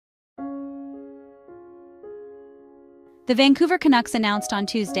The Vancouver Canucks announced on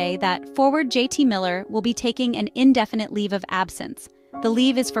Tuesday that forward JT Miller will be taking an indefinite leave of absence. The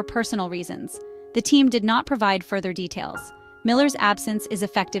leave is for personal reasons. The team did not provide further details. Miller's absence is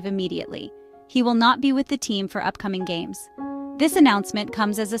effective immediately. He will not be with the team for upcoming games. This announcement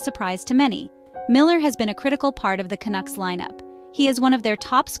comes as a surprise to many. Miller has been a critical part of the Canucks lineup. He is one of their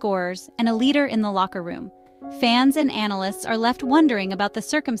top scorers and a leader in the locker room. Fans and analysts are left wondering about the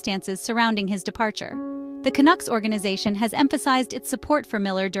circumstances surrounding his departure. The Canucks organization has emphasized its support for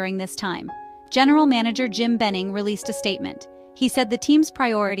Miller during this time. General Manager Jim Benning released a statement. He said the team's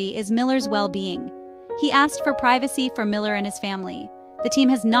priority is Miller's well-being. He asked for privacy for Miller and his family. The team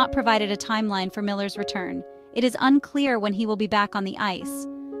has not provided a timeline for Miller's return. It is unclear when he will be back on the ice.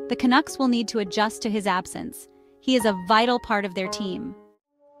 The Canucks will need to adjust to his absence. He is a vital part of their team.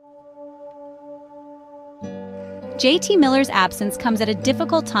 JT Miller's absence comes at a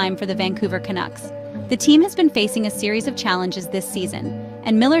difficult time for the Vancouver Canucks. The team has been facing a series of challenges this season,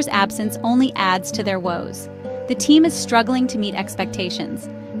 and Miller's absence only adds to their woes. The team is struggling to meet expectations.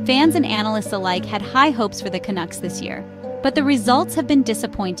 Fans and analysts alike had high hopes for the Canucks this year, but the results have been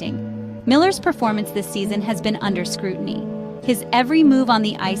disappointing. Miller's performance this season has been under scrutiny. His every move on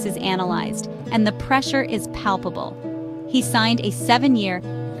the ice is analyzed, and the pressure is palpable. He signed a 7-year,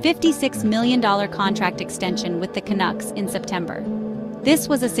 $56 million contract extension with the Canucks in September. This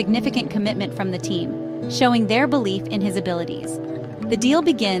was a significant commitment from the team, showing their belief in his abilities. The deal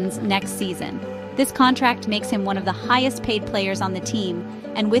begins next season. This contract makes him one of the highest-paid players on the team,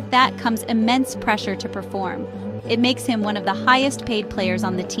 and with that comes immense pressure to perform. It makes him one of the highest-paid players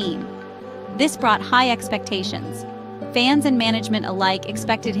on the team. This brought high expectations. Fans and management alike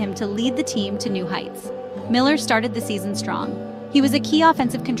expected him to lead the team to new heights. Miller started the season strong. He was a key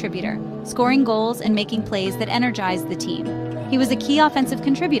offensive contributor, scoring goals and making plays that energized the team. He was a key offensive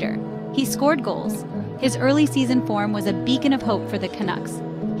contributor. He scored goals. His early season form was a beacon of hope for the Canucks.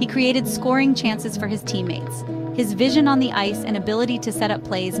 He created scoring chances for his teammates. His vision on the ice and ability to set up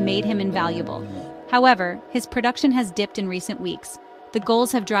plays made him invaluable. However, his production has dipped in recent weeks. The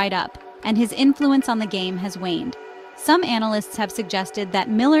goals have dried up, and his influence on the game has waned. Some analysts have suggested that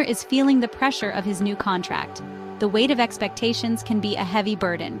Miller is feeling the pressure of his new contract. The weight of expectations can be a heavy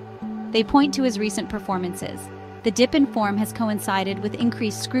burden. They point to his recent performances. The dip in form has coincided with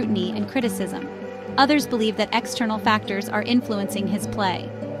increased scrutiny and criticism. Others believe that external factors are influencing his play.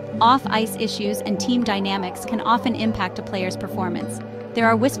 Off-ice issues and team dynamics can often impact a player's performance. There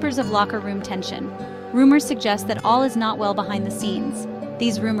are whispers of locker room tension. Rumors suggest that all is not well behind the scenes.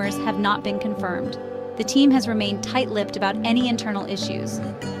 These rumors have not been confirmed. The team has remained tight-lipped about any internal issues.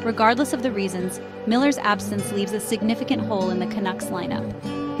 Regardless of the reasons, Miller's absence leaves a significant hole in the Canucks lineup.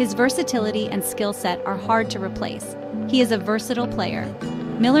 His versatility and skill set are hard to replace. He is a versatile player.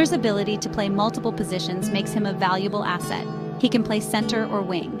 Miller's ability to play multiple positions makes him a valuable asset. He can play center or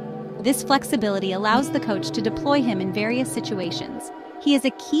wing. This flexibility allows the coach to deploy him in various situations. He is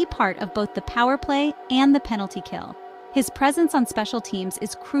a key part of both the power play and the penalty kill. His presence on special teams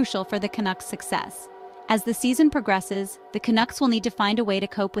is crucial for the Canucks' success. As the season progresses, the Canucks will need to find a way to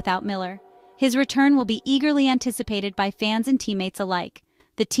cope without Miller. His return will be eagerly anticipated by fans and teammates alike.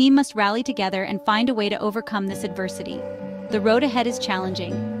 The team must rally together and find a way to overcome this adversity. The road ahead is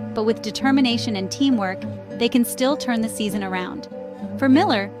challenging, but with determination and teamwork, they can still turn the season around. For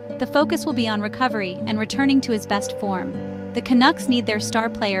Miller, the focus will be on recovery and returning to his best form. The Canucks need their star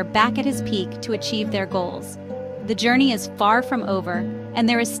player back at his peak to achieve their goals. The journey is far from over, and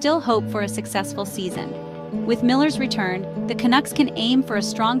there is still hope for a successful season. With Miller's return, the Canucks can aim for a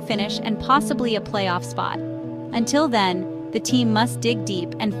strong finish and possibly a playoff spot. Until then, the team must dig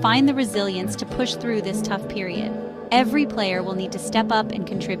deep and find the resilience to push through this tough period. Every player will need to step up and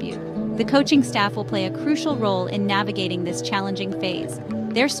contribute. The coaching staff will play a crucial role in navigating this challenging phase.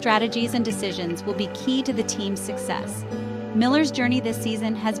 Their strategies and decisions will be key to the team's success. Miller's journey this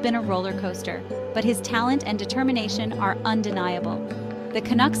season has been a roller coaster, but his talent and determination are undeniable. The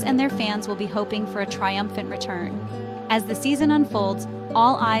Canucks and their fans will be hoping for a triumphant return. As the season unfolds,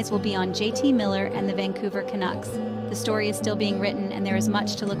 all eyes will be on JT Miller and the Vancouver Canucks. The story is still being written, and there is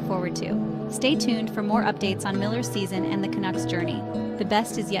much to look forward to. Stay tuned for more updates on Miller's season and the Canucks' journey. The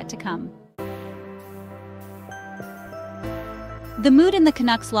best is yet to come. The mood in the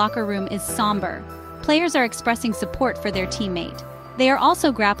Canucks locker room is somber. Players are expressing support for their teammate. They are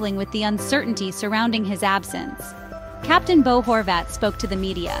also grappling with the uncertainty surrounding his absence. Captain Bo Horvat spoke to the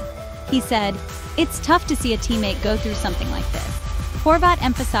media. He said, "It's tough to see a teammate go through something like this." Horvat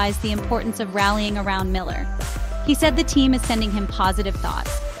emphasized the importance of rallying around Miller. He said the team is sending him positive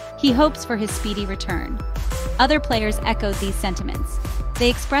thoughts. He hopes for his speedy return. Other players echoed these sentiments. They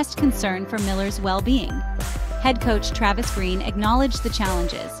expressed concern for Miller's well-being. Head coach Travis Green acknowledged the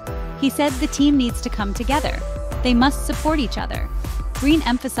challenges. He said the team needs to come together. They must support each other. Green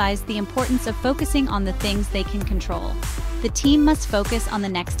emphasized the importance of focusing on the things they can control. The team must focus on the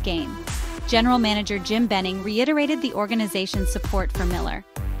next game. General Manager Jim Benning reiterated the organization's support for Miller.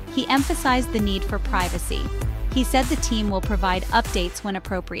 He emphasized the need for privacy. He said the team will provide updates when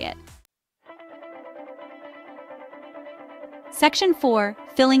appropriate. Section 4.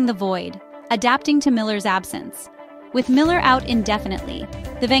 Filling the void. Adapting to Miller's absence. With Miller out indefinitely,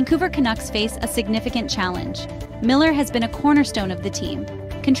 the Vancouver Canucks face a significant challenge. Miller has been a cornerstone of the team,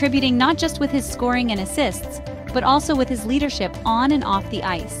 contributing not just with his scoring and assists, but also with his leadership on and off the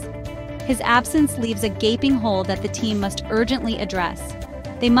ice. His absence leaves a gaping hole that the team must urgently address.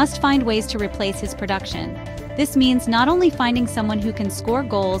 They must find ways to replace his production. This means not only finding someone who can score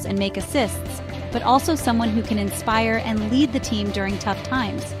goals and make assists, but also someone who can inspire and lead the team during tough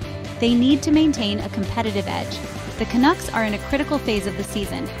times. They need to maintain a competitive edge. The Canucks are in a critical phase of the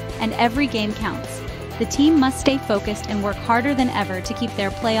season, and every game counts. The team must stay focused and work harder than ever to keep their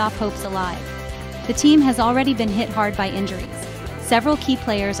playoff hopes alive. The team has already been hit hard by injuries. Several key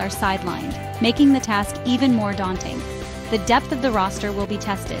players are sidelined, making the task even more daunting. The depth of the roster will be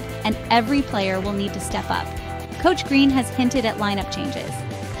tested, and every player will need to step up. Coach Green has hinted at lineup changes.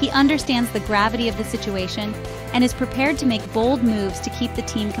 He understands the gravity of the situation and is prepared to make bold moves to keep the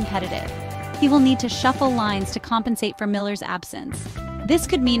team competitive. He will need to shuffle lines to compensate for Miller's absence. This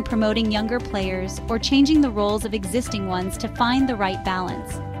could mean promoting younger players or changing the roles of existing ones to find the right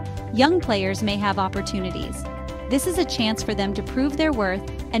balance. Young players may have opportunities. This is a chance for them to prove their worth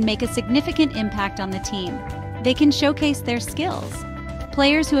and make a significant impact on the team. They can showcase their skills.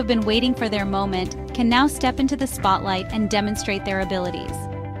 Players who have been waiting for their moment can now step into the spotlight and demonstrate their abilities.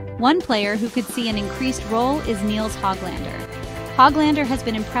 One player who could see an increased role is Nils Hoglander. Hoglander has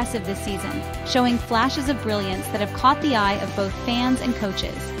been impressive this season, showing flashes of brilliance that have caught the eye of both fans and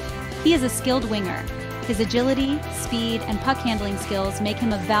coaches. He is a skilled winger. His agility, speed, and puck-handling skills make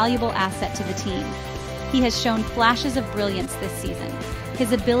him a valuable asset to the team. He has shown flashes of brilliance this season.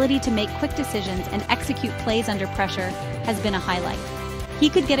 His ability to make quick decisions and execute plays under pressure has been a highlight. He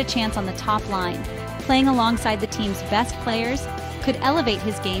could get a chance on the top line. Playing alongside the team's best players could elevate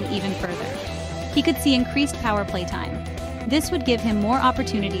his game even further. He could see increased power play time. This would give him more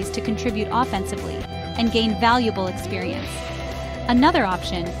opportunities to contribute offensively and gain valuable experience. Another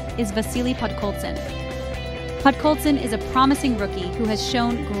option is Vasily Podkolzin. Podkolzin is a promising rookie who has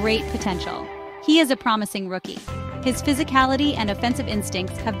shown great potential. He is a promising rookie. His physicality and offensive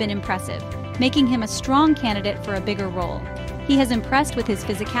instincts have been impressive, making him a strong candidate for a bigger role. He has impressed with his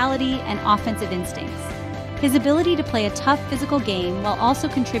physicality and offensive instincts. His ability to play a tough physical game while also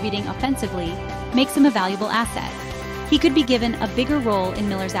contributing offensively makes him a valuable asset. He could be given a bigger role in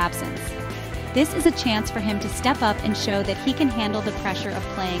Miller's absence. This is a chance for him to step up and show that he can handle the pressure of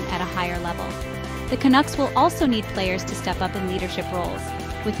playing at a higher level. The Canucks will also need players to step up in leadership roles.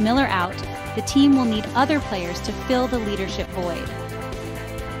 With Miller out, the team will need other players to fill the leadership void.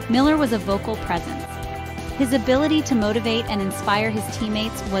 Miller was a vocal presence. His ability to motivate and inspire his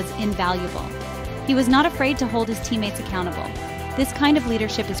teammates was invaluable. He was not afraid to hold his teammates accountable. This kind of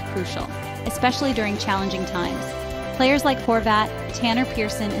leadership is crucial, especially during challenging times. Players like Horvat, Tanner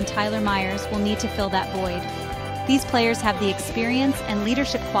Pearson, and Tyler Myers will need to fill that void. These players have the experience and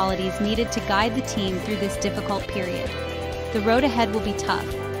leadership qualities needed to guide the team through this difficult period. The road ahead will be tough,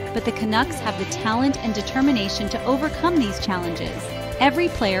 but the Canucks have the talent and determination to overcome these challenges. Every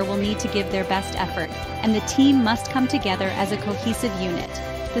player will need to give their best effort, and the team must come together as a cohesive unit.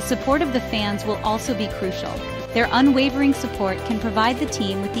 The support of the fans will also be crucial. Their unwavering support can provide the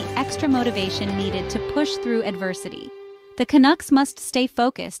team with the extra motivation needed to push through adversity. The Canucks must stay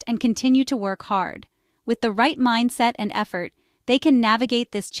focused and continue to work hard. With the right mindset and effort, they can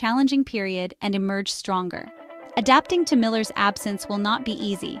navigate this challenging period and emerge stronger. Adapting to Miller's absence will not be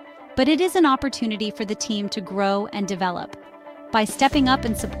easy, but it is an opportunity for the team to grow and develop. By stepping up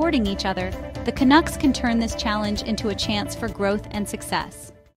and supporting each other, the Canucks can turn this challenge into a chance for growth and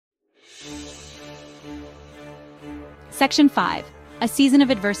success. Section 5. A season of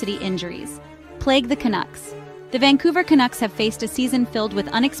adversity injuries. Plague the Canucks. The Vancouver Canucks have faced a season filled with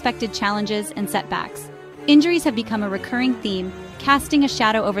unexpected challenges and setbacks. Injuries have become a recurring theme, casting a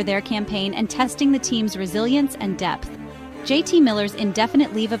shadow over their campaign and testing the team's resilience and depth. JT Miller's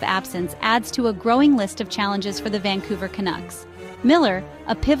indefinite leave of absence adds to a growing list of challenges for the Vancouver Canucks. Miller,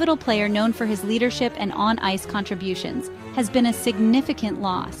 a pivotal player known for his leadership and on-ice contributions, has been a significant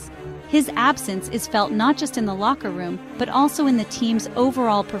loss. His absence is felt not just in the locker room, but also in the team's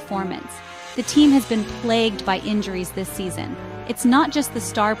overall performance. The team has been plagued by injuries this season. It's not just the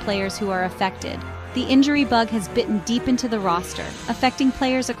star players who are affected. The injury bug has bitten deep into the roster, affecting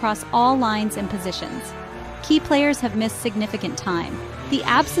players across all lines and positions. Key players have missed significant time. The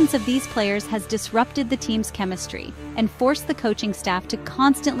absence of these players has disrupted the team's chemistry and forced the coaching staff to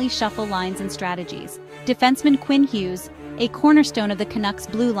constantly shuffle lines and strategies. Defenseman Quinn Hughes, a cornerstone of the Canucks'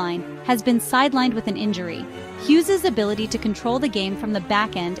 blue line, has been sidelined with an injury. Hughes' ability to control the game from the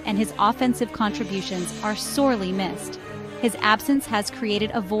back end and his offensive contributions are sorely missed. His absence has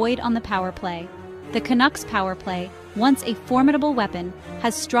created a void on the power play. The Canucks' power play, once a formidable weapon,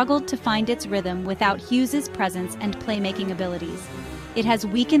 has struggled to find its rhythm without Hughes' presence and playmaking abilities. It has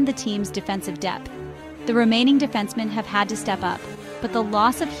weakened the team's defensive depth. The remaining defensemen have had to step up, but the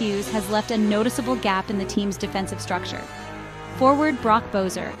loss of Hughes has left a noticeable gap in the team's defensive structure. Forward Brock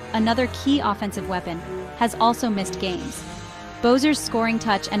Boeser, another key offensive weapon, has also missed games. Boeser's scoring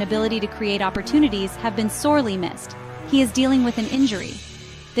touch and ability to create opportunities have been sorely missed. He is dealing with an injury.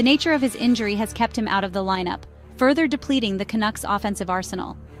 The nature of his injury has kept him out of the lineup, further depleting the Canucks' offensive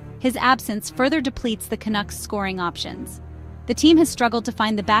arsenal. His absence further depletes the Canucks' scoring options. The team has struggled to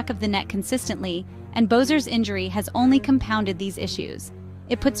find the back of the net consistently, and Boeser's injury has only compounded these issues.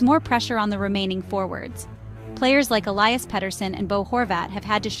 It puts more pressure on the remaining forwards. Players like Elias Pettersson and Bo Horvat have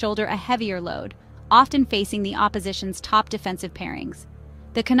had to shoulder a heavier load, often facing the opposition's top defensive pairings.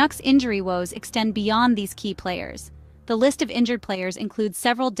 The Canucks' injury woes extend beyond these key players. The list of injured players includes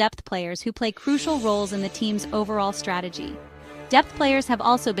several depth players who play crucial roles in the team's overall strategy. Depth players have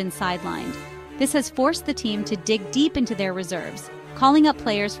also been sidelined. This has forced the team to dig deep into their reserves, calling up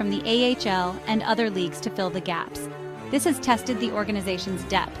players from the AHL and other leagues to fill the gaps. This has tested the organization's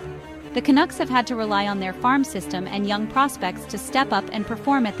depth. The Canucks have had to rely on their farm system and young prospects to step up and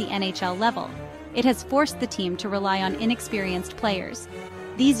perform at the NHL level. It has forced the team to rely on inexperienced players.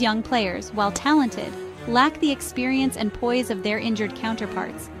 These young players, while talented, lack the experience and poise of their injured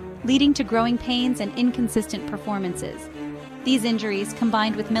counterparts, leading to growing pains and inconsistent performances. These injuries,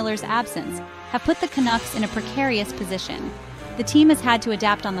 combined with Miller's absence, have put the Canucks in a precarious position. The team has had to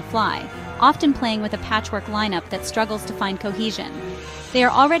adapt on the fly, often playing with a patchwork lineup that struggles to find cohesion. They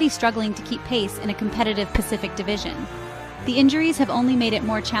are already struggling to keep pace in a competitive Pacific Division. The injuries have only made it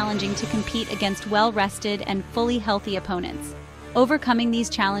more challenging to compete against well-rested and fully healthy opponents. Overcoming these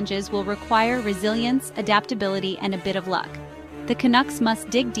challenges will require resilience, adaptability, and a bit of luck. The Canucks must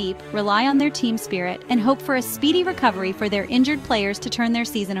dig deep, rely on their team spirit, and hope for a speedy recovery for their injured players to turn their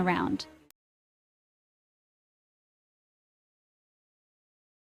season around.